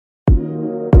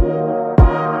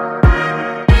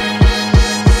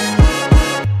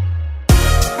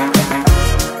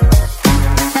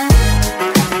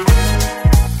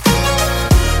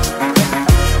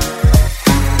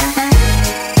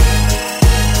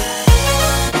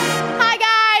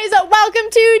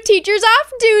Teachers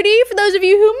Off Duty. For those of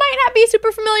you who might not be super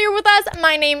familiar with us,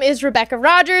 my name is Rebecca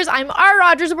Rogers. I'm R.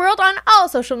 Rogers World on all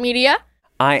social media.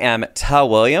 I am Tell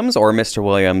Williams, or Mr.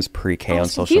 Williams pre-K on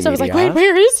social media. I was like, wait,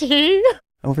 where is he?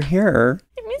 Over here.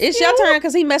 It's your turn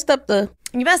because he messed up the...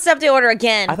 You messed up the order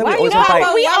again. I thought we always went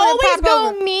by... We always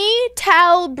go me,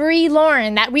 Tell, Bree,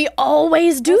 Lauren. That we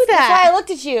always do that. That's why I looked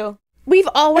at you. We've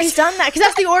always done that because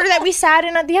that's the order that we sat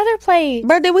in at the other place.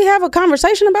 But did we have a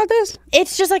conversation about this?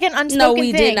 It's just like an unspoken thing. No,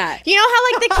 we did not. You know how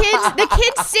like the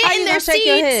kids sit in their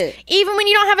seats, even when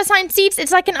you don't have assigned seats.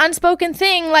 It's like an unspoken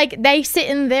thing. Like they sit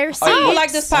in their seats. I don't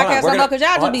like this podcast because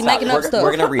y'all just be making up stuff.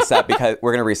 We're gonna reset because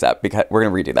we're gonna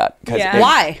redo that.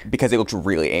 Why? Because it looked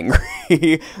really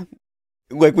angry.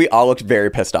 Like, we all looked very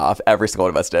pissed off. Every single one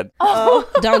of us did. Oh,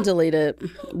 don't delete it.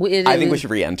 I think we should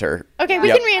re-enter. Okay, we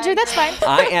can re-enter. That's fine.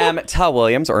 I am Tell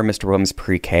Williams, or Mr. Williams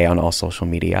pre-K on all social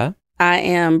media. I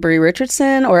am Bree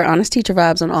Richardson, or Honest Teacher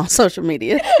Vibes on all social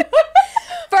media.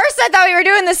 First, I thought we were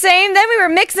doing the same. Then we were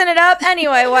mixing it up.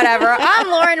 Anyway, whatever. I'm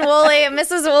Lauren Woolley,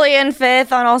 Mrs. Woolley in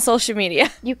 5th on all social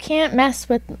media. You can't mess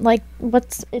with like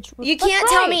You can't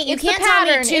tell me. You can't tell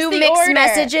me two mixed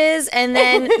messages and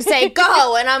then say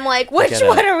go, and I'm like, which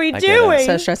one are we doing?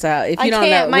 So stress out. If you I don't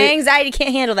can't. know, My anxiety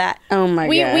can't handle that. Oh my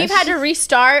gosh. We've had to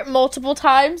restart multiple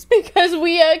times because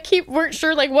we weren't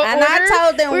sure like what and order. I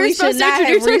told them we should not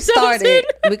have restarted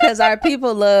because our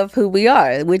people love who we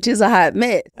are, which is a hot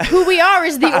mess. Who we are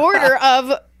is the order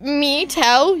of me,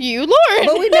 Tell, you, Lauren.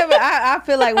 But we never, I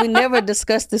feel like we never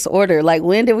discussed this order. Like,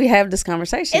 when did we have this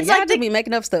conversation? It's Y'all like just be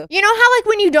making up stuff. You know how like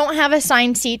when you don't have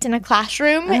assigned seats in a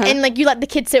classroom and like you let the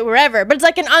kids sit wherever, but it's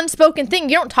like an unspoken thing.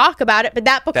 You don't talk about it, but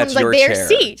that becomes like their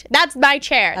seat. That's my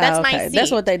chair. That's my seat.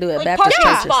 That's what they do at Like Baptist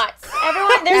churches. spots.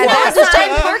 Everyone, there's no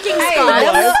assigned parking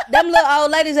spots. Them little old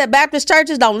ladies at Baptist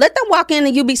churches, don't let them walk in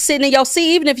and you be sitting in your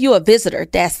seat, even if you're a visitor.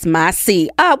 That's my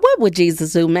seat. What would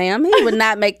Jesus do, ma'am? He would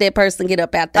not make that person get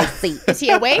up out that seat. Is he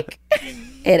awake?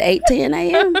 At 8:10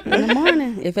 a.m. in the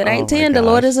morning. If it ain't 10, the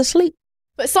Lord is asleep.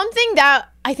 But something that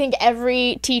I think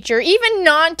every teacher, even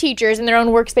non-teachers in their own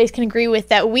workspace, can agree with,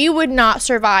 that we would not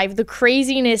survive the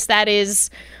craziness that is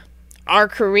our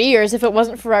careers if it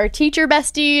wasn't for our teacher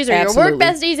besties or your work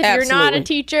besties. If you're not a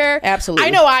teacher, absolutely,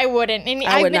 I know I wouldn't. And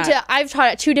I've taught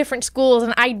at 2 different schools,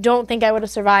 and I don't think I would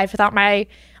have survived without my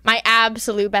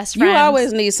absolute best friends. You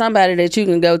always need somebody that you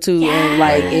can go to, and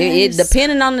like it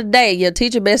depending on the day, your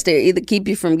teacher bestie either keep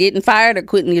you from getting fired or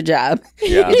quitting your job.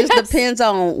 Yeah. It just depends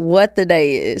on what the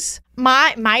day is.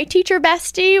 My teacher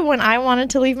bestie, when I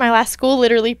wanted to leave my last school,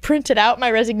 literally printed out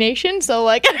my resignation. So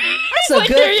like, that's a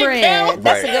good friend.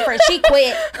 That's a good friend. She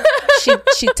quit.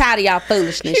 She tired of y'all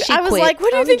foolishness. She I was quit. like,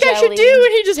 what do you think I should do?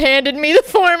 And he just handed me the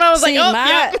form. I was like,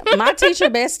 oh, my teacher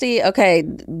bestie. Okay,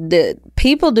 the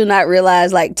people do not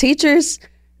realize, like, teachers.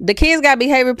 The kids got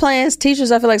behavior plans.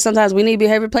 Teachers, I feel like sometimes we need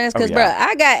behavior plans because, bro,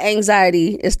 I got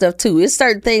anxiety and stuff too. It's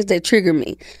certain things that trigger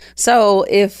me. So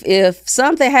if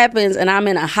something happens and I'm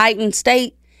in a heightened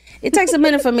state, it takes a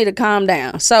minute for me to calm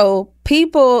down. So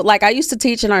people, like, I used to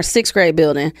teach in our 6th grade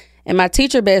building, and my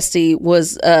teacher bestie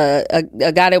was a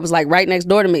guy that was like right next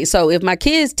door to me. So if my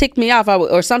kids ticked me off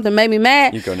or something made me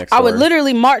mad, I would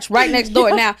literally march right next door.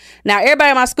 Now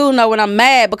everybody in my school know when I'm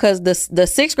mad because the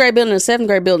 6th grade building and the 7th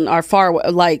grade building are far,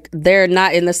 like, they're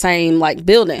not in the same like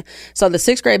building. So the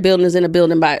 6th grade building is in a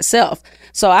building by itself.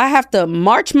 So I have to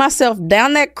march myself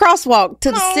down that crosswalk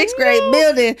to the 6th grade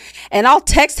building, and I'll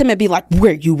text him and be like,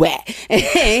 "Where you at?" And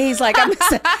he's like,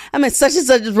 I'm in such and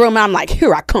such room. And I'm like,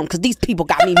 "Here I come," because these people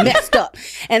got me messed up.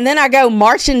 And then I go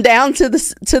marching down to the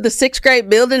 6th grade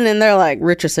building, and they're like,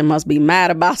 "Richardson must be mad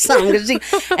about something."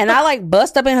 And I like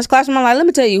bust up in his classroom. I'm like, "Let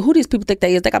me tell you who these people think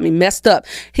they is. They got me messed up."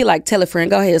 He like, "Tell a friend,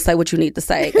 go ahead, say what you need to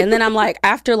say." And then I'm like,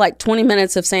 after like 20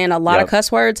 minutes of saying a lot of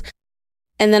cuss words,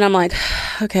 and then I'm like,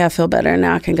 okay, I feel better.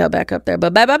 Now I can go back up there.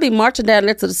 But babe, I'll be marching down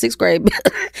there to the 6th grade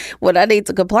when I need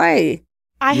to complain.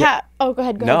 Go ahead. I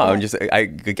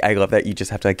love that you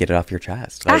just have to like, get it off your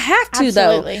chest. Like, I have to,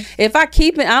 absolutely. Though. If I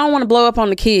keep it, I don't want to blow up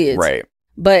on the kids. Right.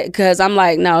 But because I'm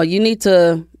like, no, you need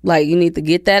to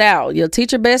get that out. Your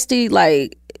teacher bestie,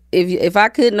 like, if I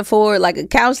couldn't afford like a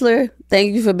counselor,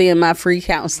 thank you for being my free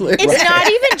counselor. It's not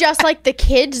even just like the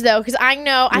kids though, because I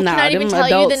know I cannot even tell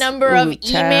you the number of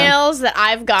emails that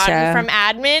I've gotten from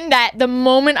admin that the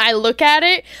moment I look at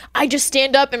it, I just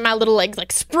stand up and my little legs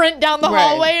like sprint down the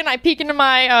hallway and I peek into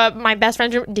my my best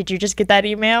friend's room. Did you just get that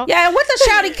email? Yeah, and what the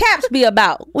shouty caps be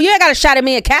about? Well, you ain't got to shout at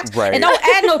me in caps, and don't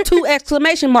add no 2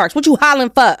 exclamation marks. What you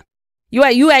hollering for?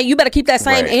 You better keep that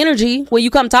same energy when you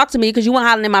come talk to me, because you weren't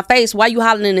hollering in my face. Why you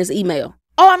hollering in this email?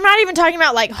 Oh, I'm not even talking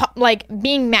about like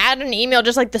being mad in an email,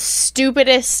 just like the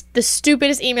stupidest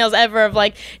emails ever of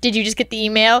like, did you just get the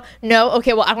email? No?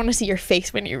 Okay, well, I want to see your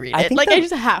face when you read it. Like, I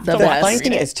just have to. The funny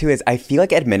thing is I feel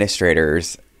like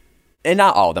administrators, and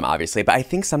not all of them obviously, but I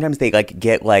think sometimes they like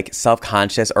get like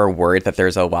self-conscious or worried that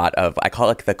there's a lot of, I call it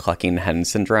like the clucking hen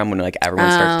syndrome, when like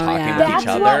everyone starts talking with each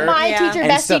other. That's what my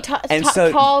teacher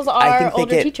Bestie calls our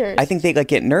older teachers. I think they like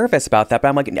get nervous about that, but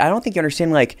I'm like, I don't think you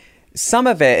understand, like, some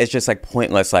of it is just like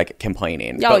pointless, like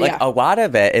complaining. But like a lot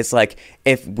of it is like,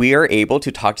 if we're able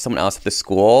to talk to someone else at the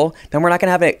school, then we're not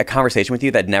gonna have a conversation with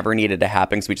you that never needed to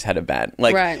happen because we just had a vent.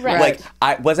 Like, like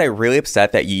I really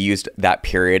upset that you used that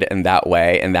period in that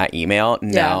way in that email?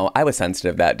 No, I was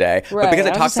sensitive that day. But because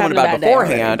I talked to someone about it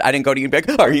beforehand, I didn't go to you and be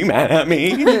like, are you mad at me?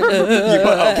 You put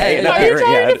okay in a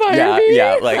period.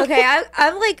 Yeah. Like, okay,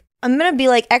 I'm going to be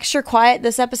like extra quiet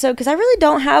this episode because I really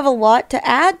don't have a lot to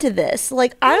add to this.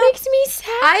 Like, makes me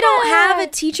sad. I don't have a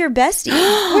teacher bestie.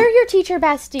 We're your teacher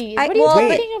besties. What are you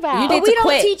talking about? But we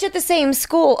don't teach at the same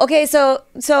school. Okay, so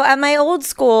at my old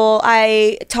school,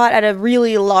 I taught at a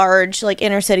really large, like,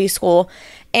 inner city school.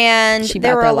 And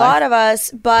there were a lot of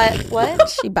us, but what?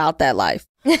 She about that life.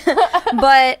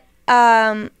 But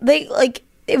they, like,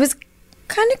 it was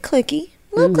kind of cliquey.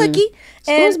 A little cliquey.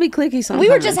 Schools be cliquey sometimes.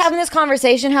 We were just having this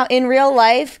conversation how in real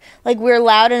life, like, we're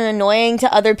loud and annoying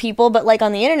to other people, but like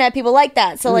on the internet, people like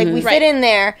that. So like we fit in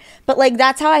there. But like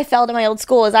that's how I felt at my old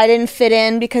school, is I didn't fit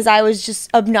in because I was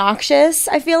just obnoxious,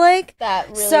 I feel like. That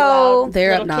really loud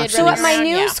they're obnoxious. So at my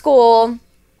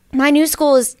new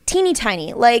school is teeny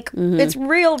tiny. Like it's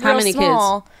real how many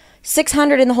small. Kids?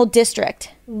 600 in the whole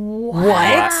district. What?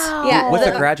 Yeah. What's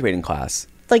the graduating class?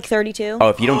 Like 32. Oh,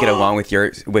 if you don't get along with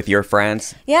your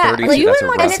friends, 32, like, you that's in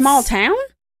like a small town?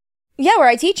 Yeah, where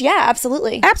I teach. Yeah,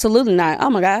 absolutely. Absolutely not. Oh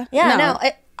my god. Yeah, no.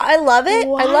 I love it.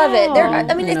 Wow. I love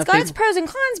it. I mean, it's got its pros and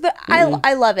cons, but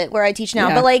I love it where I teach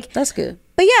now. But like, that's good.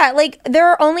 But yeah, like there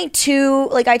are only two.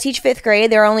 Like I teach 5th grade.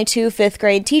 There are only 2 5th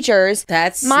grade teachers.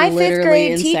 That's my 5th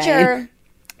grade insane. Teacher.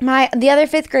 The other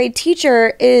 5th grade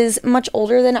teacher is much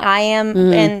older than I am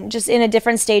and just in a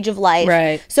different stage of life.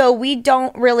 Right. So we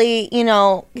don't really, get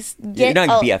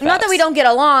BFFs. Not that we don't get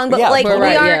along, but like we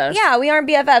aren't. Yeah, we aren't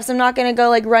BFFs. I'm not gonna go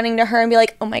like running to her and be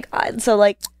like, oh my god. So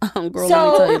like, girl, let me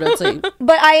tell you that too.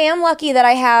 But I am lucky that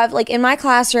I have like in my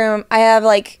classroom, I have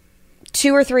like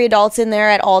 2 or 3 adults in there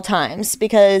at all times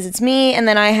because it's me, and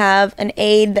then I have an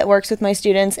aide that works with my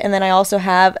students, and then I also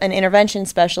have an intervention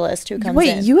specialist who comes in.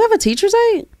 Wait, you have a teacher's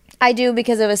aide? I do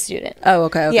because of a student. Oh,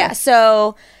 okay. Yeah,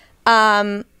 so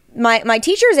my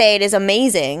teacher's aide is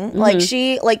amazing. Like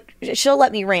she'll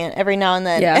let me rant every now and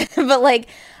then. Yeah. But like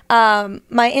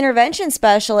my intervention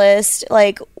specialist,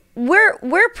 like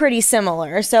we're pretty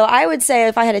similar. So I would say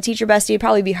if I had a teacher bestie, it'd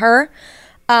probably be her.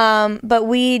 But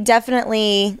we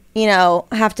definitely,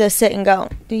 have to sit and go,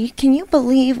 can you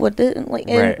believe what this, like,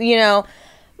 and,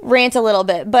 rant a little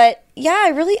bit. But yeah, I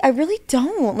really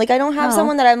don't. Like, I don't have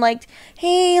someone that I'm like,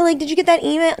 hey, like, did you get that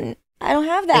email? I don't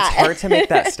have that. It's hard to make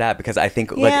that step because I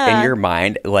think, like, in your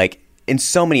mind, like, in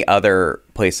so many other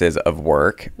places of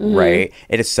work, right,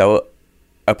 it is so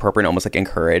appropriate and almost, like,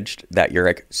 encouraged that you're,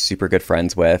 like, super good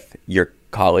friends with your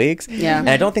colleagues. Yeah. And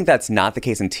I don't think that's not the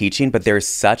case in teaching, but there's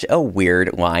such a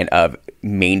weird line of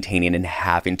maintaining and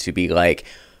having to be, like,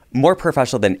 more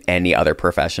professional than any other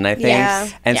profession, I think. Yeah.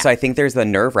 And so I think there's the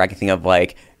nerve-wracking thing of,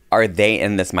 like, are they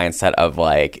in this mindset of,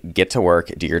 like, get to work,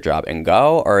 do your job, and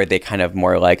go? Or are they kind of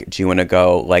more like, do you want to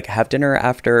go, like, have dinner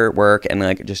after work and,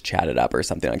 like, just chat it up or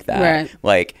something like that? Right.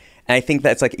 Like, and I think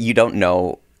that's, like, you don't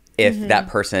know if that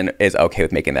person is okay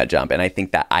with making that jump. And I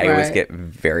think that I always get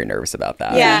very nervous about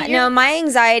that. Yeah. No, my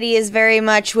anxiety is very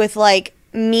much with, like,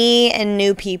 me and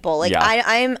new people. Like,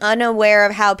 I'm unaware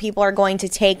of how people are going to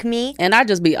take me. And I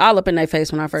just be all up in their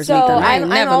face when I first meet them.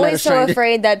 I'm always so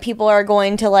afraid that people are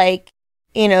going to, like,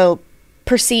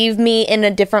 perceive me in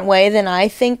a different way than I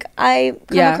think I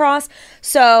come across.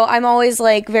 So I'm always,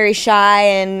 like, very shy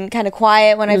and kind of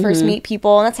quiet when I first meet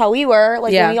people. And that's how we were.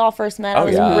 Like, when we all first met, I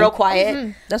was real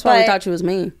quiet. That's why we thought you was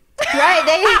mean.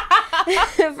 Right.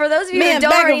 For those of you who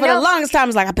don't already know, for the longest time, I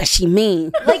was like, I bet she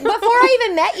mean. Like, before I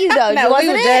even met you, though, no, we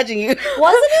were judging you. Wasn't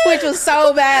it? Which was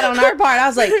so bad on our part. I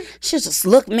was like, she just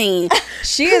look mean.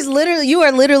 You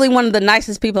are literally one of the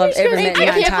nicest people I've ever met in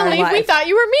my entire life. I can't believe we thought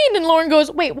you were mean. And Lauren goes,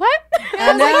 wait, what?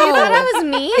 I was like, you thought I was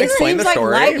mean? It seems like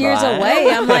light years away.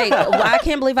 I'm like, well, I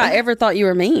can't believe I ever thought you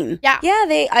were mean. Yeah. Yeah,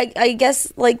 I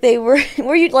guess, like, they were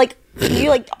you, like,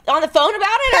 on the phone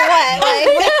about it or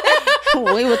what?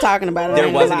 Like, we were talking about it.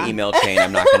 There was an email chain,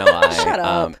 I'm not gonna lie. Shut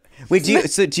up. Wait, do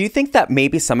you think that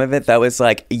maybe some of it though is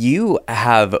like you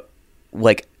have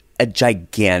like a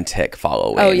gigantic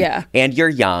following. Oh, yeah. And you're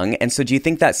young. And so do you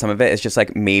think that some of it is just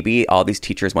like maybe all these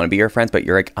teachers want to be your friends, but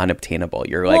you're like unobtainable?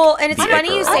 You're like, well, and it's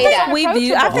funny you say that.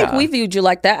 I think we viewed you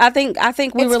like that. I think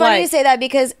we were like. It's funny you say that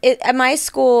because at my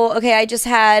school, okay, I just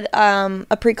had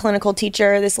a preclinical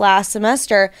teacher this last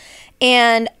semester,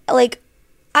 and like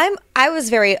I was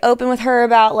very open with her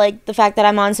about like the fact that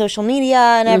I'm on social media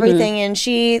and everything, and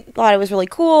she thought it was really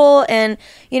cool, and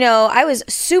I was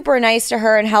super nice to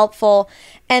her and helpful.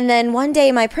 And then one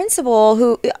day my principal,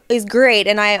 who is great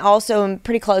and I also am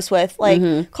pretty close with,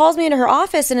 like calls me into her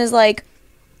office and is like,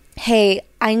 hey,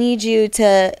 I need you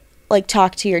to like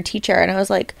talk to your teacher. And I was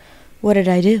like, what did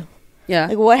I do? Yeah.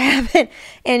 Like, what happened?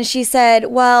 And she said,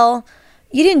 well,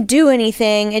 you didn't do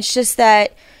anything. It's just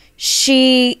that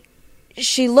she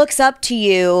looks up to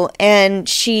you and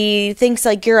she thinks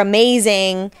like you're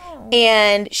amazing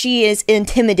and she is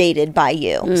intimidated by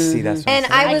you. See, that's what and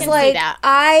I was like,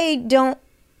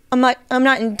 I'm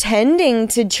not intending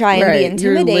to try and be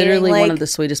intimidating. You're literally like, one of the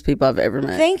sweetest people I've ever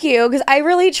met. Thank you, because I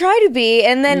really try to be.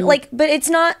 And then but it's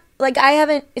not like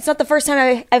it's not the first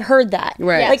time I've heard that.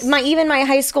 Right. Yes. Like even my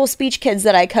high school speech kids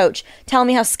that I coach tell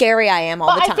me how scary I am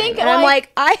all the time. And I'm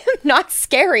like, I am not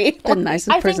scary. The nicest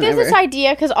I person think there's ever. this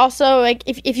idea, because also like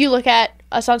if you look at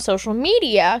us on social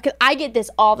media, because I get this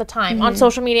all the time on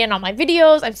social media and all my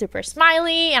videos, I'm super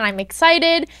smiley and I'm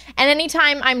excited, and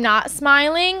anytime I'm not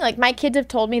smiling, like my kids have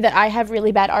told me that I have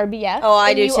really bad RBF. Oh,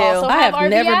 I do too. I have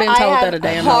never been told that a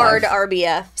day in my life. Hard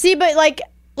RBF. See, but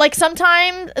like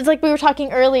sometimes, it's like we were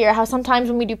talking earlier, how sometimes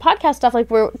when we do podcast stuff, like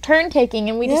we're turn taking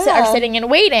and we just are sitting and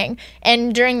waiting.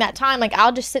 And during that time, like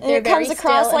I'll just sit there and very still. It comes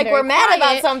across like we're mad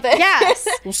about something. Yes.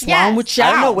 What's wrong with y'all?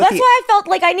 I don't know what That's why I felt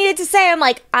like I needed to say, I'm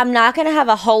like, I'm not going to have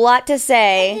a whole lot to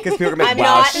say. Because people are going to I'm be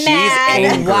like, wow, not she's mad.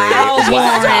 angry. Wow, What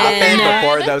Lauren. happened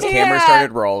before those cameras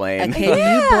started rolling? Can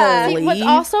you believe? What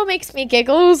also makes me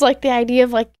giggle is like the idea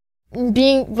of like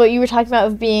being what you were talking about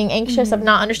of being anxious of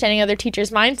not understanding other teachers'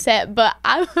 mindset. But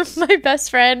I my best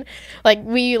friend, like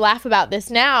we laugh about this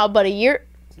now, but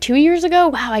 2 years ago,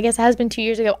 wow, I guess it has been 2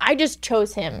 years ago, I just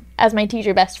chose him as my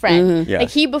teacher best friend. Yeah.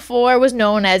 Like he before was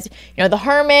known as the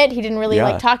hermit. He didn't really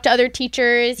like talk to other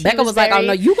teachers. Becca was like, oh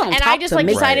no, you gonna talk to me. And I just like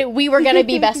decided we were gonna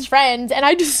be best friends, and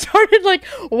I just started like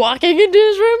walking into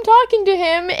his room talking to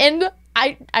him, and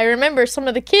I remember some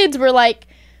of the kids were like,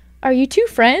 are you two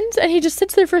friends? And he just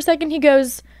sits there for a second. He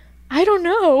goes, I don't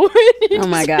know. Oh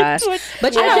my gosh. Like,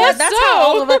 but you know what?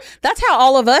 That's how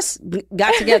all of us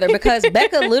got together, because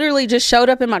Becca literally just showed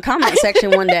up in my comment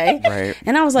section one day. Right.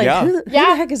 And I was like, who the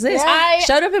heck is this?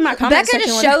 Showed up in my comment section.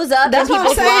 Becca just shows up in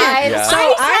people's lives. Yeah. So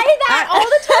I say that all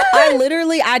the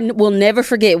time. I will never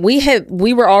forget.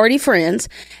 We were already friends,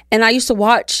 and I used to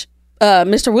watch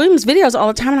Mr. Williams' videos all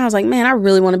the time, and I was like, man, I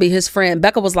really want to be his friend.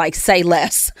 Becca was like, say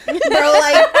less. Bro,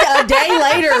 like a day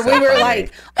later, we were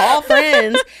like all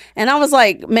friends, and I was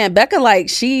like, man, Becca, like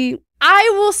the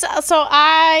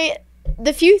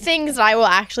few things that I will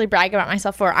actually brag about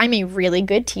myself for, I'm a really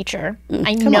good teacher.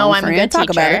 I know I'm a good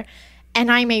teacher. And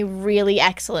I'm a really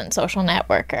excellent social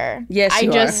networker. Yes, you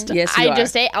are. Yes, you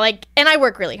are. And I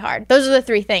work really hard. Those are the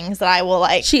three things that I will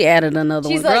like. She added another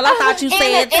one. Girl, I thought you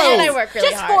said two. And I work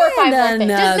really hard. Just 4 or 5 more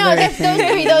things. Those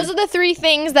three. Those are the three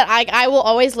things that I will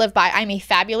always live by. I'm a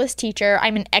fabulous teacher.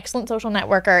 I'm an excellent social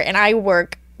networker, and I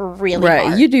work really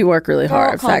hard. You do work really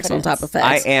hard. Facts on top of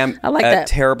facts. I am like a that.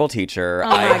 terrible teacher. Oh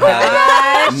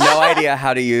I have no idea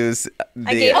how to use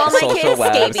the social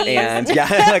webs, and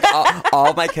like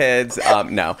all my kids.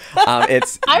 No,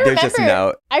 there's just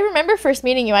no. I remember first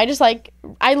meeting you. I just like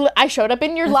I showed up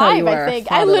in your live. I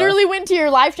think I literally went to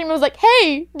your live stream and was like,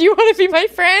 "Hey, do you want to be my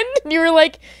friend?" And you were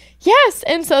like, "Yes."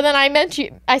 And so then I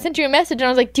sent you a message and I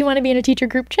was like, "Do you want to be in a teacher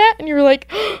group chat?" And you were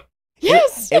like,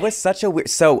 "Yes." It was such a weird.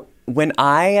 So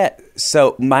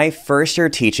my first year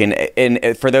teaching,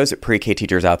 and for those pre-K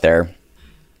teachers out there,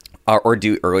 or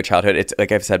do early childhood, it's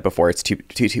like I've said before, it's two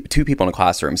people in a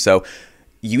classroom. So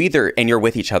you're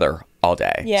with each other all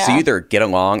day. Yeah. So you either get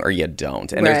along or you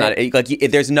don't. And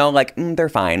there's no like, they're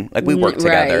fine. Like we work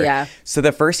together. Right, yeah. So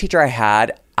the first teacher I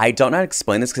had, I don't know how to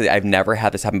explain this because I've never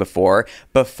had this happen before.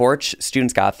 Before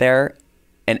students got there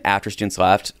and after students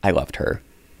left, I loved her.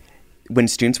 When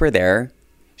students were there,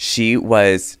 she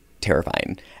was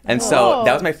terrifying. And so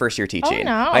that was my first year teaching.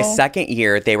 Oh, no. My second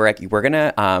year, they were like, we're going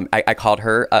to, I called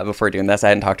her before doing this. I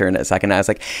hadn't talked to her in a second. I was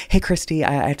like, hey, Christy,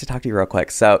 I have to talk to you real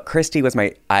quick. So Christy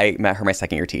I met her my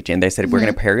second year teaching. They said, we're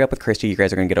going to pair you up with Christy. You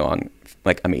guys are going to get along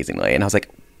like amazingly. And I was like,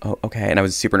 oh, okay. And I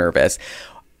was super nervous.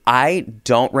 I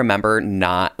don't remember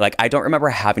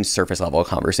having surface level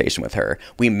conversation with her.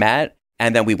 We met.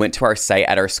 And then we went to our site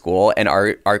at our school, and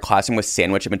our classroom was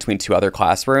sandwiched in between two other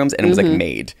classrooms, and it was like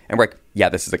made. And we're like, yeah,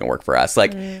 this isn't gonna work for us.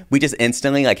 Like we just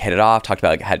instantly like hit it off, talked about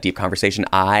like had a deep conversation.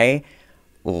 I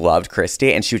loved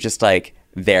Christy, and she was just like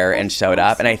there and showed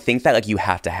up. And I think that like you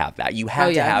have to have that. You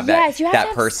have to have that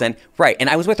that person. Right. And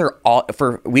I was with her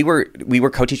we were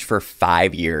co-teaching for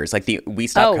 5 years. Like we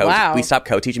stopped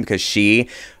co-teaching because she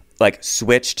like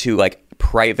switched to like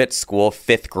private school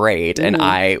 5th grade and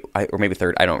I or maybe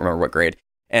 3rd, I don't remember what grade.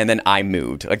 And then I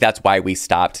moved. Like that's why we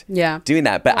stopped doing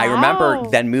that. But I remember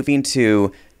then moving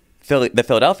to the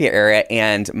Philadelphia area,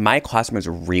 and my classroom was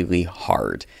really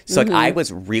hard. So like I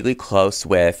was really close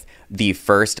with the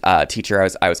first teacher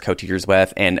I was co-teachers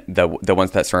with, and the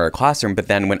ones that surrounded our classroom. But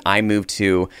then when I moved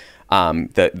to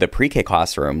the pre-K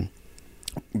classroom,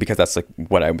 because that's like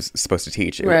what I was supposed to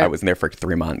teach, I was in there for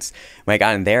 3 months. When I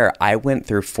got in there, I went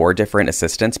through 4 different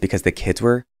assistants because the kids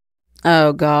were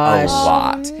oh gosh a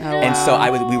lot. And so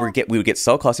we would get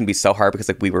so close and be so hard because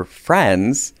like we were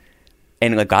friends.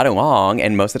 And like got along,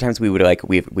 and most of the times we would like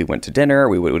we went to dinner,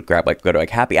 we would grab like go to like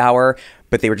happy hour,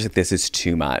 but they were just like, this is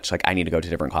too much. Like I need to go to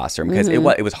a different classroom because it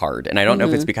was hard, and I don't know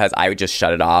if it's because I would just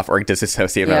shut it off or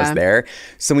disassociate when I was there.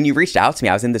 So when you reached out to me,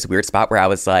 I was in this weird spot where I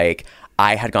was like,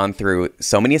 I had gone through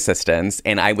so many assistants,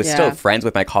 and I was still friends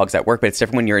with my colleagues at work, but it's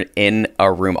different when you're in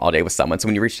a room all day with someone. So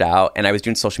when you reached out, and I was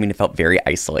doing social media, it felt very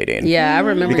isolating. Yeah, I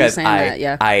remember you saying that.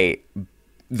 Yeah,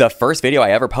 the first video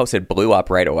I ever posted blew up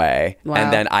right away. Wow.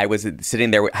 And then I was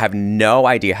sitting there, have no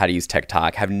idea how to use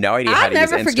TikTok, have no idea how to use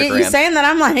Instagram. I never forget you saying that.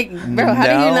 I'm like, bro, how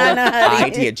do you not know how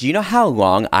to use? Do you know how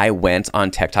long I went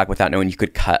on TikTok without knowing you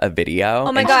could cut a video?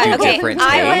 Oh my God. Okay.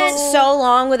 I went so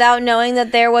long without knowing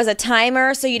that there was a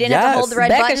timer, so you didn't have to hold the red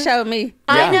button. Becca showed me.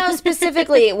 I know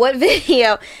specifically what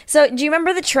video. So do you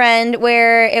remember the trend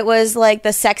where it was like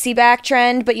the sexy back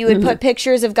trend, but you would put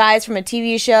pictures of guys from a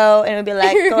TV show and it would be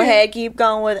like, go ahead, keep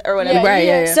going with it, or whatever. Right.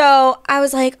 Yeah. So I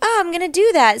was like, oh, I'm gonna do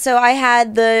that. So I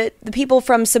had the people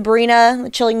from Sabrina,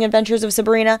 The Chilling Adventures of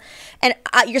Sabrina, and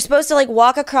you're supposed to like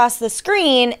walk across the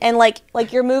screen and like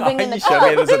you're moving in the car. You showed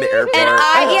me this at the airport.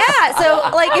 And so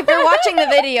like if you're watching the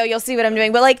video, you'll see what I'm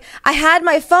doing. But like I had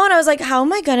my phone, I was like, how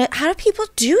do people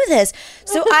do this?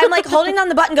 So I'm like holding on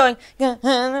the button, going. It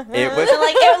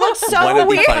looked so one of the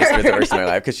weird. funniest videos I've ever seen in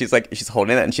my life because she's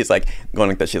holding it and she's like going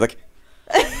like this. She's like.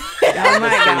 Oh my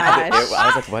gosh. I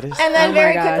was like, what is and then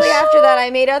very quickly after that I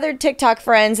made other TikTok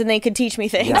friends and they could teach me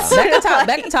things.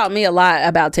 Becca taught me a lot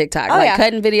about TikTok,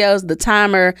 cutting videos, the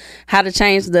timer, how to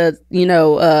change the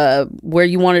where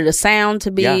you wanted a sound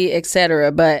to be,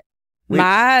 etc. But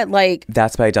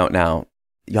that's what I don't know.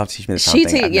 You have to teach me the sound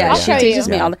she teaches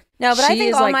me all. No, but I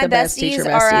think all my besties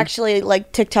are actually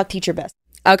like TikTok teacher besties.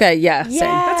 Okay, yeah, same.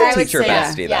 That's a teacher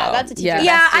bestie, though. Yeah, that's a teacher bestie.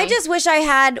 Yeah, I just wish I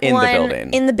had one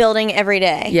in the building every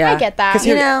day. Yeah, I get that.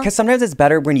 Because sometimes it's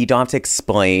better when you don't have to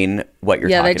explain what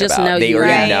you're talking they just about. Know they you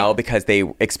already know because they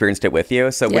experienced it with you.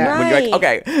 So when you're like,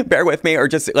 okay, bear with me, or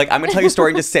just like, I'm going to tell you a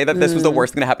story and just say that this was the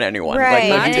worst thing to happen to anyone.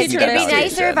 Right. Like, it'd be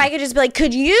nicer if I could just be like,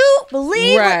 could you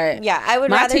believe? Right. Yeah, I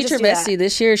would My rather teacher just do bestie that.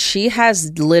 this year, she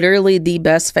has literally the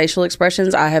best facial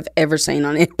expressions I have ever seen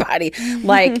on anybody.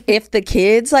 Like, if the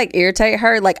kids like irritate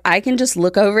her, like I can just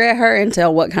look over at her and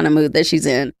tell what kind of mood that she's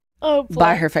in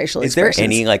by her facial expressions. Is there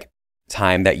any like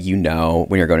time that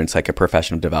when you're going into like a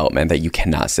professional development that you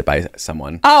cannot sit by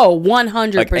someone? Oh,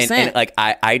 100%. And like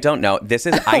I don't know. This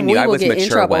is I knew I was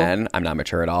mature when I'm not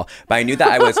mature at all, but I knew that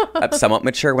I was somewhat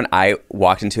mature when I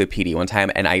walked into a PD one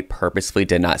time and I purposefully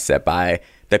did not sit by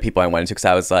the people I went to because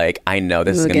I was like, I know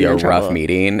this is going to be a rough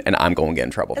meeting and I'm going to get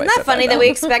in trouble. Isn't that funny that we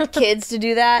expect kids to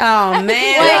do that? Oh,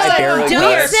 man.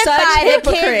 Don't sit by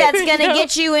the kid that's going to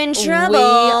get you in trouble.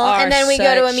 And then we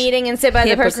go to a meeting and sit by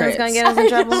the person that's going to get us in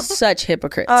trouble. Such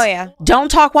hypocrites. Oh, yeah. Don't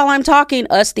talk while I'm talking.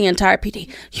 Us, the entire PD.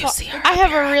 You see her. I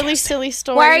have a really silly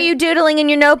story. Why are you doodling in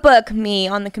your notebook? Me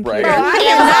on the computer. Right. I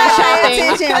am not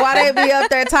paying attention. Why they be up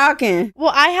there talking?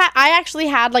 Well, I actually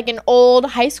had like an old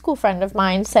high school friend of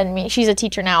mine send me. She's a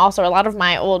teacher now. Also, a lot of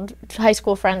my old high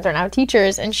school friends are now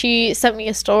teachers, and she sent me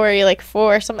a story like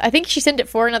for some. I think she sent it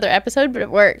for another episode, but it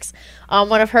works.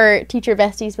 One of her teacher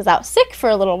besties was out sick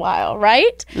for a little while,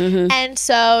 right? Mm-hmm. And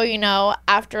so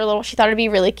after a little, she thought it'd be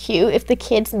really cute if the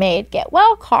kids made get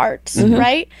well cards,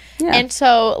 right? Yeah. And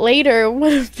so later,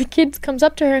 one of the kids comes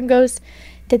up to her and goes,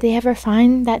 "Did they ever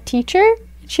find that teacher?"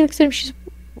 And she looks at him. She's,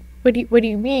 What do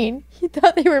you mean? He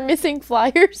thought they were missing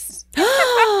flyers.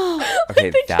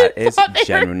 Okay, that is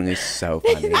genuinely so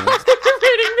funny.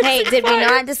 Hey, did we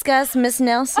not discuss Miss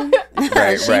Nelson?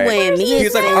 She went me. He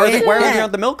was like, why are there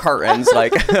on the milk cartons?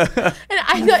 Like, and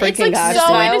I thought it's like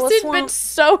so innocent, but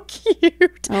so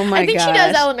cute. Oh my gosh. I think she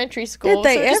does elementary school. Did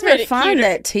they ever find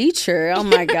that teacher? Oh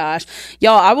my gosh.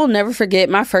 Y'all, I will never forget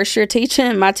my first year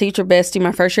teaching, my teacher Bestie,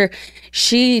 my first year,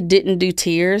 she didn't do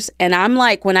tears. And I'm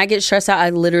like, when I get stressed out, I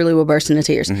literally will burst into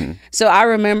tears. Mm-hmm. So I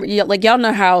remember, like, y'all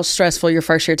know how stressful your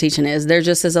first year teaching is. There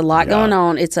just is a lot going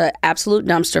on. It's an absolute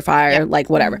dumpster fire, like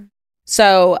whatever. Mm-hmm.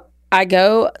 So I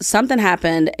go, something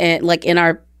happened and like in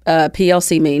our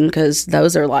PLC meeting, because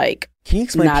those are like, can you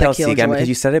explain PLC again? Because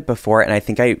you said it before, and I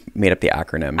think I made up the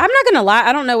acronym. I'm not gonna lie,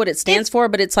 I don't know what it stands for,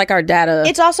 but it's like our data.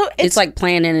 It's like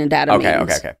planning and data.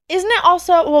 Okay. Isn't it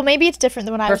also? Well, maybe it's different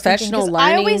than what I was thinking. Professional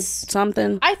learning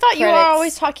something. I thought you were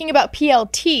always talking about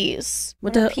PLTs.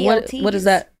 What is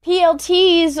that?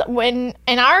 PLTs, when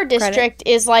in our district,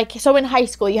 is like, so in high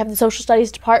school you have the social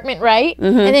studies department, right?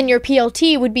 Mm-hmm. And then your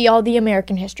PLT would be all the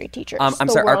American history teachers. I'm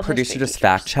sorry, our producer just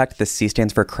fact checked. The C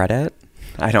stands for credit.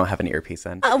 I don't have an earpiece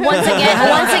in. Once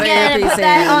again, put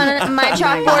that on my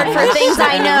chalkboard for things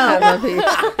I know.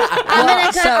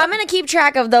 I'm gonna keep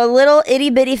track of the little itty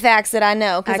bitty facts that I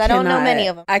know, because I don't know many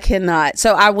of them. I cannot.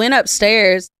 So I went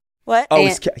upstairs. What? Oh,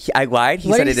 I lied.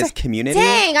 He said it is community.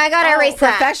 Dang, I gotta erase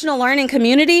that. Professional learning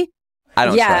community. I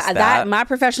don't trust that. My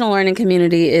professional learning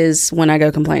community is when I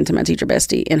go complain to my teacher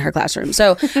Bestie in her classroom.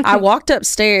 So I walked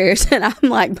upstairs and I'm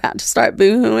like about to start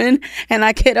boohooing, and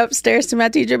I get upstairs to my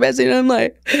teacher Bestie and I'm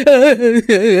like,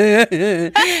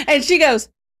 and she goes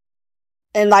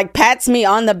and like pats me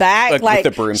on the back, like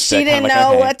with the broomstick, she didn't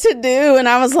know what to do, and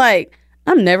I was like,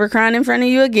 I'm never crying in front of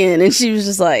you again. And she was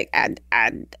just like,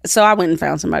 so I went and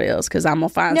found somebody else, because I'm going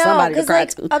to find somebody to cry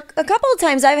to. A couple of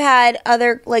times I've had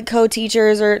other like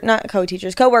co-teachers, or not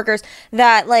co-teachers, co-workers,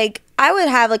 that like I would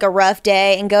have like a rough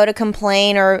day and go to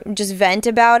complain or just vent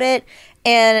about it.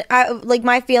 And I like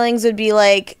my feelings would be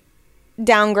like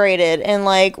downgraded and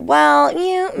like, well,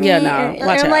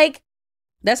 watch out. Like,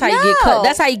 that's how you get cut.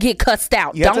 That's how you get cussed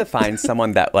out. You have to find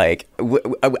someone that like,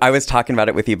 I was talking about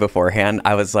it with you beforehand.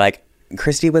 I was like,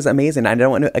 Christy was amazing. I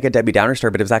don't want to like a Debbie Downer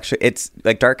story, but it's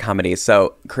like dark comedy.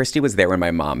 So Christy was there when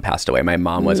my mom passed away. My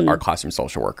mom was our classroom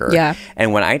social worker. Yeah.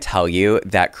 And when I tell you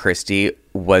that Christy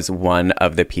was one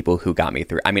of the people who got me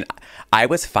through, I mean, I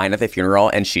was fine at the funeral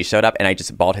and she showed up and I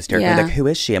just bawled hysterically, like, who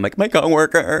is she? I'm like, my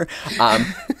coworker.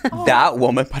 That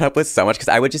woman put up with so much, because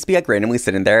I would just be like randomly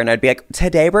sitting there and I'd be like,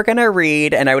 today we're going to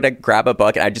read. And I would like grab a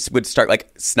book and I just would start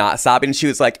like snot sobbing. And she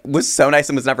was like, was so nice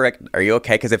and was never like, are you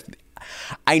okay? Because if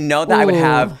I know that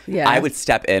I would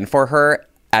step in for her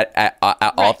at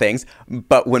all things.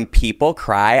 But when people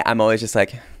cry, I'm always just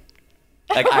like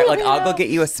I'll go get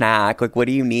you a snack. Like, what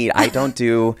do you need? I don't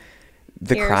do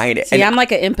the crying. See, I'm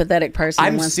like an empathetic person.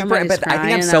 I'm super empathetic. I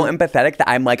think I'm so empathetic that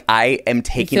I'm like, I am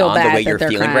taking on the way you're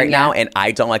feeling right now, and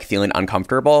I don't like feeling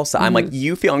uncomfortable. So I'm like,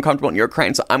 you feel uncomfortable and you're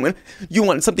crying, so you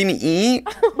want something to eat?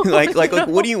 like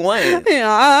what do you want?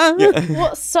 Yeah.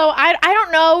 Well, so I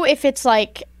don't know if it's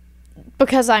like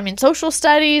because I'm in social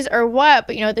studies or what,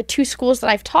 but the two schools that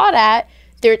I've taught at,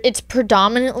 it's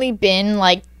predominantly been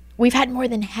like, we've had more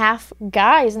than half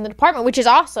guys in the department, which is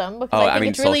awesome, because I think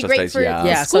it's really great for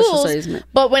schools.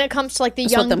 But when it comes to like the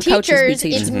young teachers,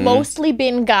 it's mostly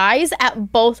been guys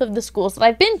at both of the schools that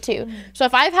I've been to. So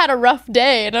if I've had a rough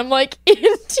day and I'm like in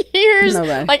tears,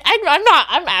 like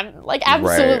I'm like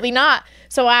absolutely not.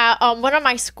 So one of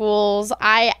my schools,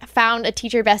 I found a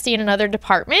teacher bestie in another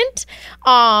department.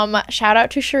 Shout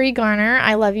out to Cherie Garner.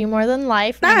 I love you more than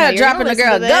life. Not dropping the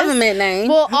girl government name.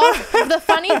 Well, the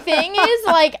funny thing is,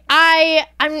 like,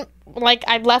 I'm like,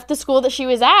 I left the school that she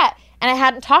was at, and I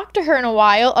hadn't talked to her in a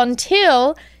while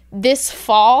until this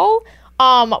fall.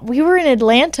 We were in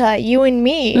Atlanta, you and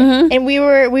me, and we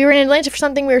were in Atlanta for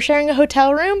something. We were sharing a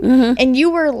hotel room, and you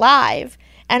were live.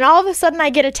 And all of a sudden, I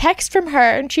get a text from her,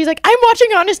 and she's like, I'm watching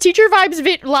Honest Teacher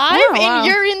Vibes live, and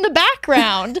you're in the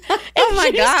background. And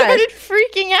she started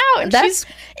freaking out. And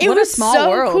it was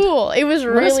so cool. It was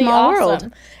really awesome.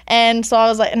 World. And so I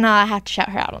was like, no, I have to shout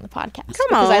her out on the podcast.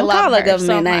 Come on, I love call her a government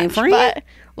so name, much, friend. but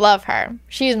love her.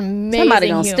 She's an amazing Somebody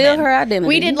gonna steal her identity.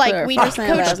 We did we just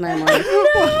coached.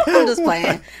 I'm just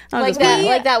playing. Like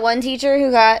that one teacher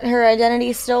who got her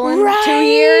identity stolen 2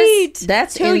 years.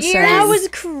 That's 2 insane. years. That was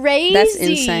crazy. That's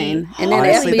insane. And then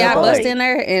the FBI busted in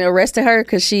there and arrested her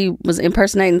because she was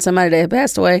impersonating somebody that had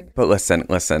passed away. But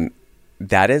listen.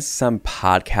 That is some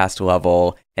podcast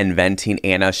level inventing.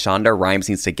 Anna, Shonda Rhimes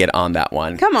needs to get on that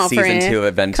one. Come on, Season friend. 2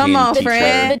 inventing. Come on, teacher.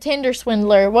 friend. The Tinder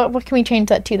swindler. What can we change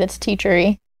that to? That's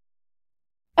teachery.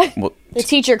 Well, the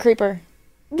teacher creeper.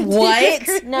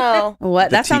 What? No.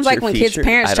 What? That sounds like when kids'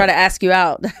 parents try to ask you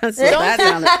out. That's what that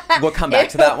sounded. We'll come back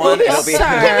to that one. It'll be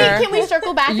can we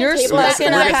circle back? You're and table that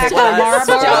smoking a pack of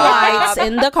Marlboro Lights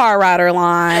in the car rider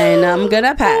line. I'm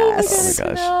gonna pass. Oh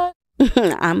my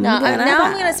gosh. I'm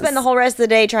gonna spend the whole rest of the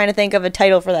day trying to think of a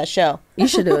title for that show. You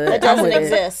should do it. It doesn't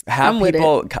exist.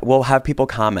 We'll have people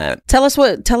comment. Tell us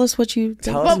what you.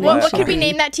 What could we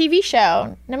name that TV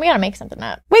show? Then we gotta make something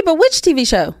up. Wait, but which TV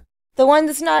show? The one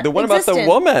that's not the one existent. about the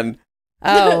woman.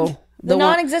 Oh. The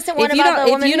non-existent one about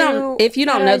the woman if you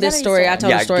don't know this story, I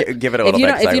told a story. Give it a little bit.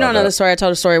 If you don't know the story, I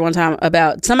told a story one time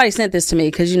about somebody sent this to me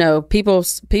because people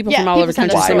from all over the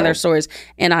country send me their stories,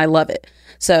 and I love it.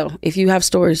 So if you have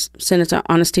stories, send it to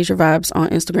Honest Teacher Vibes on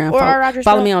Instagram. Or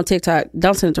follow me on TikTok.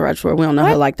 Don't send it to Roger. We don't know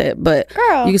her like that, but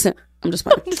girl, you can send. I'm just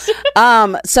playing.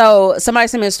 So somebody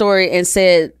sent me a story and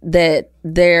said that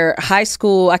their high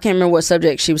school, I can't remember what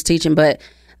subject she was teaching, but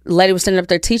the lady was standing up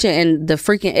there teaching, and the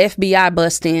freaking FBI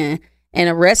bust in and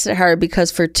arrested her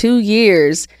because for 2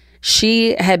 years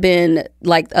she had been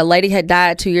like, a lady had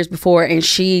died 2 years before, and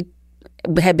she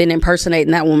had been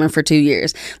impersonating that woman for 2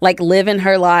 years, like living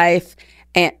her life.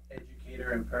 And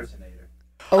educator impersonator.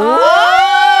 Oh!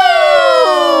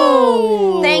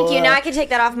 Thank you. Now I can take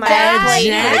that off my plate.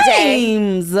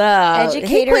 James,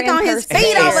 educator quick on his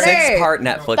feet over there. 6-part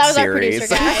Netflix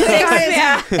series.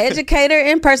 Educator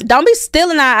in person. Don't be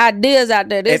stealing our ideas out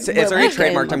there. It's already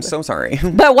trademarked. I'm so sorry.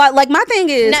 But what? Like my thing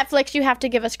is Netflix. You have to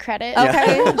give us credit.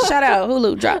 Okay, shout out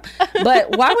Hulu drop.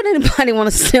 But why would anybody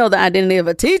want to steal the identity of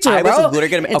a teacher? I bro? was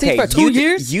literally gonna. Okay, for 2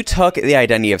 years. You took the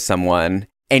identity of someone.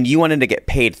 And you wanted to get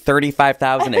paid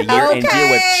 $35,000 a year and deal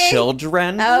with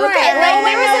children? Okay. Right.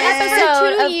 There was an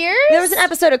episode. 2 years? There was an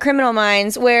episode of Criminal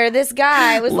Minds where this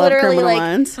guy was literally Criminal like,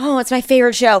 Minds. "Oh, it's my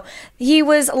favorite show." He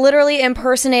was literally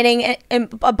impersonating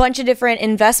a bunch of different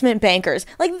investment bankers.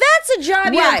 Like that's a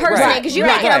job you impersonate because you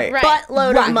make a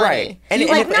buttload of money. Right.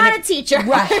 And not a teacher.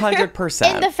 100%.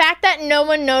 And the fact that no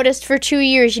one noticed for 2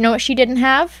 years, you know what she didn't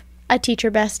have? A teacher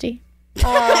bestie. You're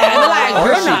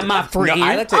not my friend. No,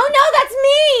 that's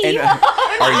me.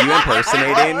 Are you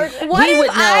impersonating? What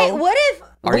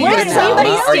if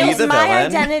somebody steals my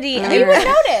identity? You would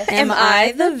notice. Am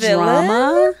I the villain?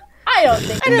 Drama? I don't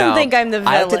think. I don't think I'm the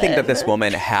villain. I like to think that this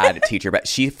woman had a teacher, but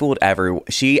she fooled everyone.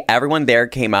 Everyone there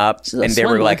came up and they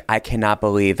were like, "I cannot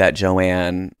believe that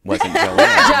Joanne wasn't Joanne."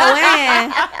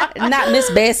 Joanne, not Miss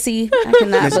Bessie. I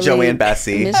cannot Miss believe Joanne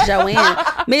Bessie. Miss Joanne,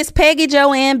 Miss Peggy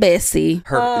Joanne Bessie.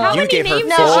 You gave her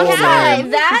names full does she have?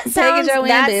 name. That Peggy Joanne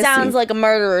Bessie. sounds like a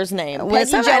murderer's name. Well,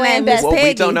 Peggy Joanne Miss Bessie. Well, we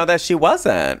Peggy. don't know that she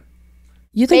wasn't.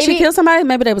 You think Maybe- she killed somebody?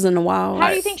 Maybe they was in the wild. How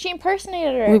do you think she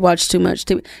impersonated her? We watched too much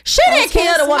TV. She didn't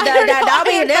kill the woman.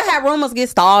 They'll have rumors get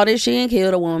started. She didn't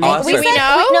kill the woman. Oh, we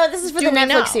know? No, this is for Do the we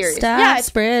know? Netflix series. Stop Yeah, it's-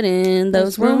 spreading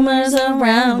those rumors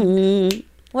around.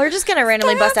 We're just gonna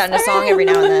randomly bust out in a song every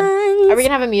now and then. Are we gonna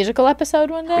have a musical episode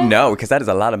one day? No, because that is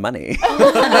a lot of money. Do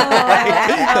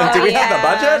we have the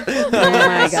budget? Oh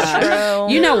my gosh.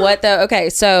 You know what though? Okay,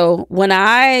 so when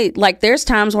there's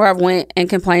times where I've went and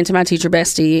complained to my teacher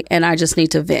bestie and I just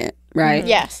need to vent, right?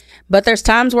 Yes. But there's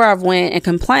times where I've went and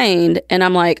complained and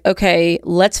I'm like, okay,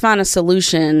 let's find a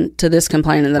solution to this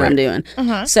complaining that I'm doing.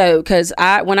 So, because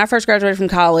when I first graduated from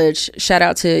college, shout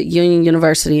out to Union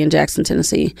University in Jackson,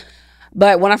 Tennessee.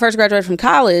 But when I first graduated from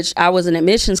college, I was an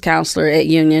admissions counselor at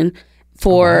Union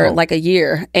for like a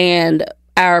year. And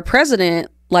our president,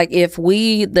 like if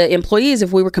the employees,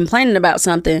 if we were complaining about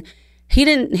something, he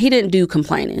didn't do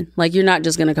complaining. Like you're not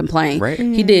just going to complain. Right.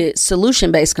 He did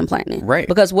solution-based complaining. Right.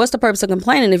 Because what's the purpose of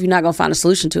complaining if you're not going to find a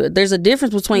solution to it? There's a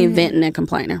difference between venting and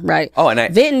complaining, right? Oh,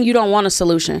 and venting, you don't want a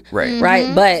solution. Right.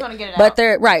 Right.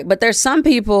 But there's some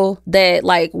people that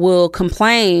like will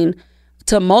complain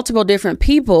to multiple different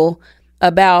people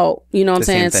about, you know what I'm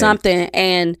saying, something,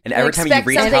 and every time you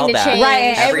retell that,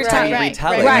 every time you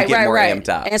retell it, you get more amped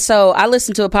up. And so I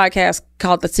listened to a podcast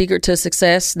called The Secret to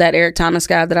Success, that Eric Thomas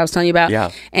guy that I was telling you about.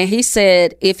 Yeah. And he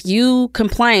said, if you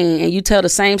complain and you tell the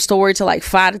same story to like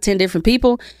 5 to 10 different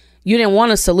people, you didn't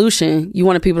want a solution. You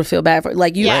wanted people to feel bad for it.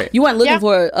 Like you weren't looking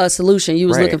for a solution. You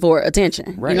was looking for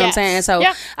attention. Right. You know what I'm saying? And so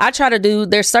I try to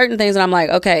there's certain things that I'm like,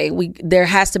 okay, there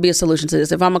has to be a solution to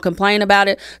this. If I'm gonna complain about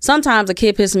it, sometimes a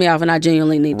kid pisses me off and I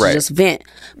genuinely need to just vent.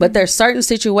 But there's certain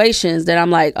situations that I'm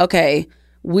like, okay,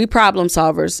 we problem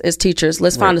solvers as teachers.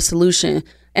 Let's find a solution.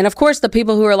 And of course, the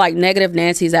people who are like negative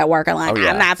Nancy's at work are like,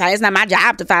 it's not my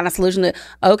job to find a solution.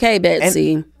 Okay,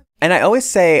 Betsy. And I always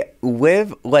say,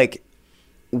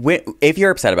 if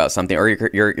you're upset about something or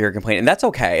you're complaining, that's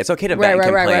okay. It's okay to vent and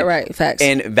complain. Right. Facts.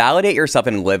 And validate yourself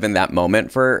and live in that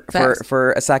moment for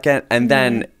a second, and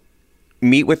then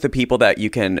meet with the people that you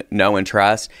can know and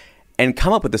trust, and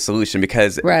come up with a solution,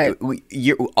 because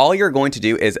all you're going to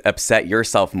do is upset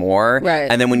yourself more. Right.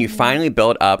 And then when you finally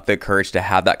build up the courage to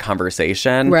have that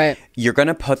conversation, you're going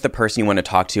to put the person you want to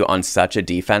talk to on such a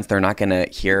defense. They're not going to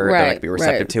hear, they're not going to be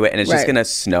receptive to it. And it's just going to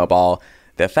snowball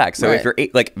the effect. So if you're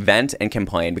like, vent and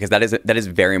complain, because that is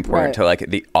very important to like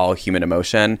the all human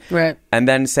emotion. Right. And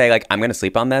then say like, I'm going to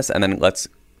sleep on this, and then let's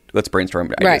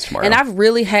brainstorm ideas tomorrow. And I've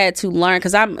really had to learn,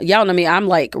 because y'all know me, I'm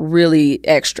like really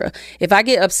extra. If I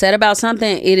get upset about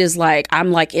something, it is like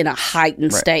I'm like in a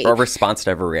heightened state. Or response to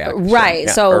every reaction. Right.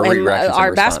 Yeah. So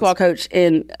our basketball coach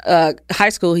in high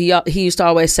school, he used to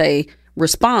always say,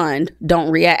 respond, don't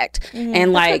react.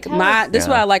 And like this is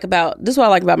what I like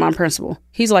about my principal.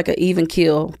 He's like an even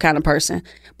keel kind of person.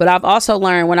 But I've also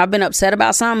learned, when I've been upset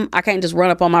about something, I can't just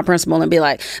run up on my principal and be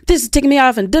like, this is ticking me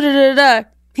off and da da da da.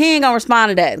 He ain't gonna respond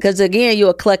to that, because again,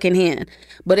 you're a clucking hen.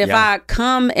 But if I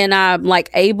come and I'm like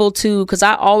able to, because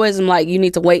I always am like, you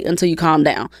need to wait until you calm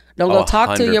down. Don't go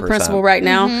talk to your principal right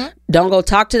now. Don't go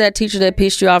talk to that teacher that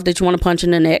pissed you off that you want to punch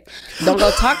in the neck. Don't go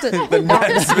talk to the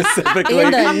neck specifically.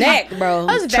 In the neck, bro.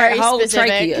 That was very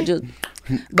specific. Trachea,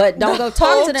 but don't go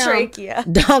talk to them. Trachea.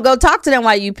 Don't go talk to them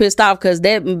while you pissed off, because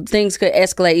things could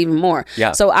escalate even more.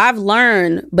 Yeah. So I've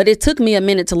learned, but it took me a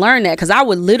minute to learn that, because I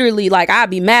would literally like, I'd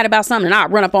be mad about something and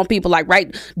I'd run up on people like,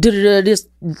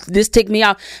 this ticked me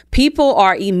off. People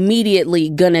are immediately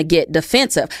gonna get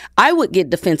defensive. I would get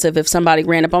defensive if somebody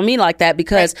ran up on me like that,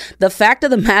 because the fact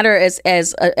of the matter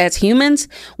as humans,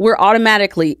 we're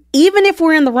automatically, even if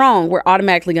we're in the wrong, we're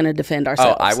automatically gonna defend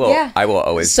ourselves. I will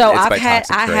always. So I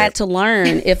had to learn,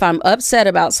 if I'm upset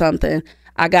about something,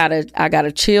 I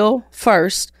gotta chill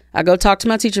first. I go talk to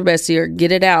my teacher bestie or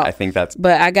get it out. I think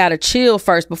but I gotta chill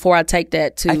first before I take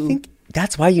that to. I think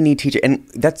that's why you need teacher, and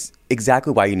that's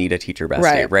exactly why you need a teacher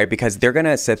bestie, right? Because they're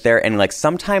gonna sit there and like,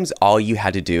 sometimes all you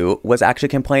had to do was actually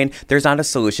complain. There's not a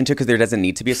solution to, because there doesn't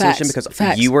need to be a solution,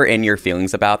 because you were in your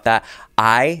feelings about that.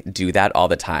 I do that all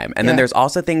the time, and then there's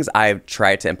also things I've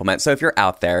tried to implement. So if you're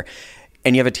out there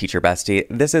and you have a teacher bestie,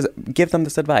 give them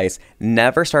this advice.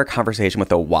 Never start a conversation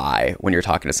with a why when you're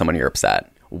talking to someone you're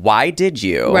upset. Why did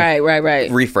you? Right.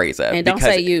 Rephrase it. And don't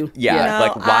say you. Yeah.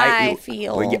 Like, why? I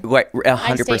feel.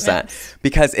 100%.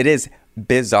 Because it is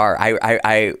bizarre.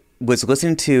 I was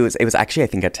listening to, it was actually, I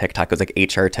think, a TikTok. It was like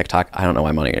HR TikTok. I don't know why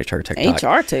I'm on HR TikTok.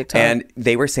 HR TikTok. And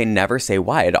they were saying, never say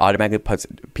why. It automatically puts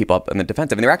people up in the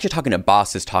defensive. And they were actually talking to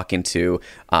bosses talking to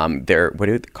their,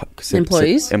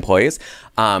 employees. Subordinates.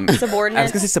 I was going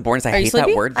to say subordinates. I hate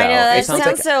that word, though. I know, that sounds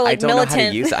like, so like I don't militant. know how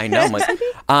to use it. I know. I'm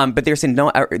like, but they're saying,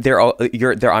 no, they're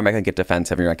automatically going to get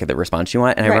defensive, and you're not going to get the response you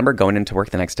want. And I remember going into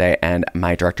work the next day, and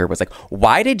my director was like,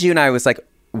 why did you? And I was like,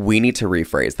 we need to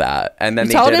rephrase that. And then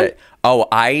they did it. Oh,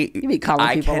 you be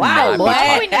calling people wow, boy.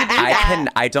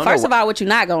 I don't know. First of all, what you're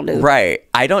not gonna do. Right.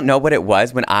 I don't know what it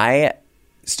was. When I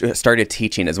started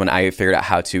teaching is when I figured out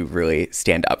how to really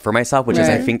stand up for myself, which is,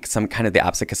 I think, some kind of the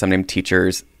opposite, because sometimes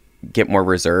teachers get more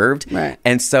reserved. Right.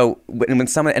 And so when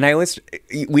someone, and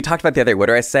we talked about the other, what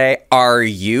do I say? Are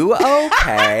you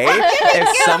okay?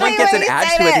 If someone gets an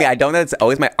attitude with me, I don't know, it's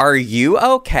always are you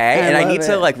okay? I need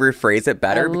to like rephrase it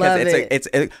better, because it's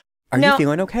are you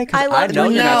feeling okay? Because I know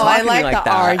you're not talking to me like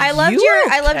that. I loved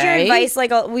your advice.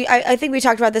 Like I think we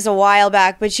talked about this a while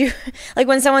back, but you like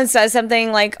when someone says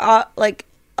something like a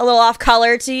little off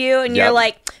color to you, and you're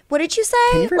like, what did you say?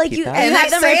 Can you repeat you that? and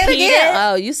have them repeat it.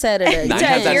 Oh, you said it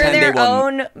again. To hear their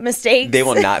own mistakes. They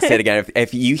will not say it again.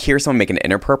 If you hear someone make an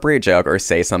inappropriate joke or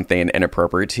say something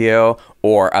inappropriate to you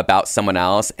or about someone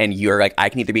else, and you're like, I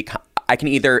can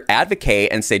either advocate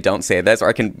and say, don't say this, or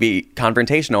I can be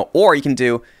confrontational, or you can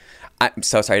do, I'm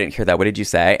so sorry, I didn't hear that. What did you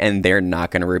say? And they're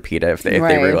not going to repeat it if they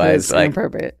realize like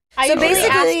inappropriate. I basically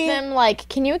ask them like,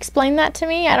 can you explain that to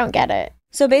me? I don't get it.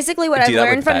 So basically what I've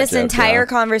learned from this entire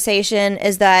conversation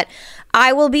is that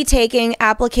I will be taking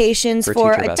applications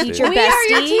for a teacher bestie. We are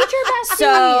your teacher besties.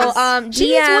 So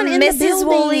GM Mrs.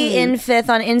 Woolley in 5th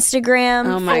on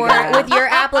Instagram with your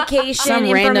application Some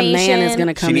information. Random man is going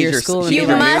to come to your school. You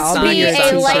must be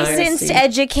a licensed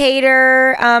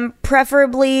educator,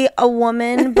 preferably a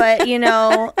woman, but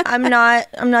I'm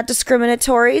not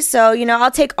discriminatory. So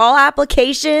I'll take all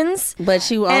applications.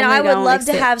 But and I would love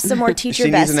to have some more teacher besties.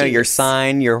 She needs to know your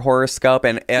sign, your horoscope,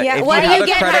 and if you have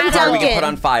a credit card, we can put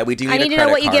on file. We do need I need to know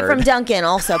what you get from Duncan.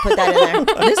 Also, put that in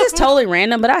there. This is totally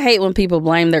random, but I hate when people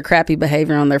blame their crappy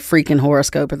behavior on their freaking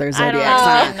horoscope or their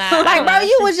zodiac sign. Like, bro,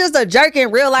 you was just a jerk in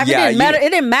real life. Yeah,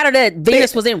 it didn't matter that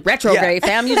Venus was in retrograde,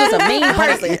 fam. You just a mean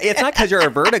person. It's not because you're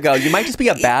a Virgo. You might just be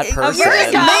a bad person. You're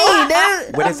just mean,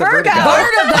 dude. What is a Virgo?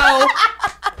 Virgo.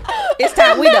 It's time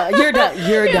We done. You're done.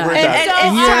 You're done.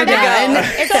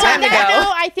 It's time to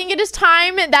go. I think it is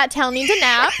time that Tell needs a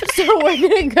nap, so we're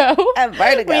gonna go.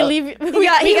 Vertigo. We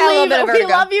got a little bit of vertigo.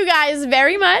 We love you guys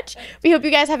very much. We hope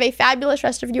you guys have a fabulous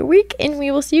rest of your week, and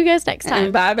we will see you guys next time.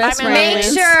 And bye, best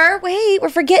friends. Make sure. Wait, we're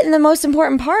forgetting the most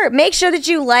important part. Make sure that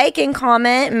you like and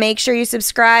comment. Make sure you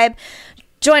subscribe.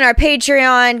 Join our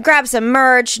Patreon, grab some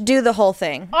merch, do the whole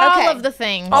thing. All of the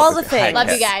things. All the things. Love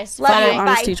you guys. Follow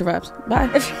Honest Teacher Vibes.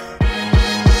 Bye.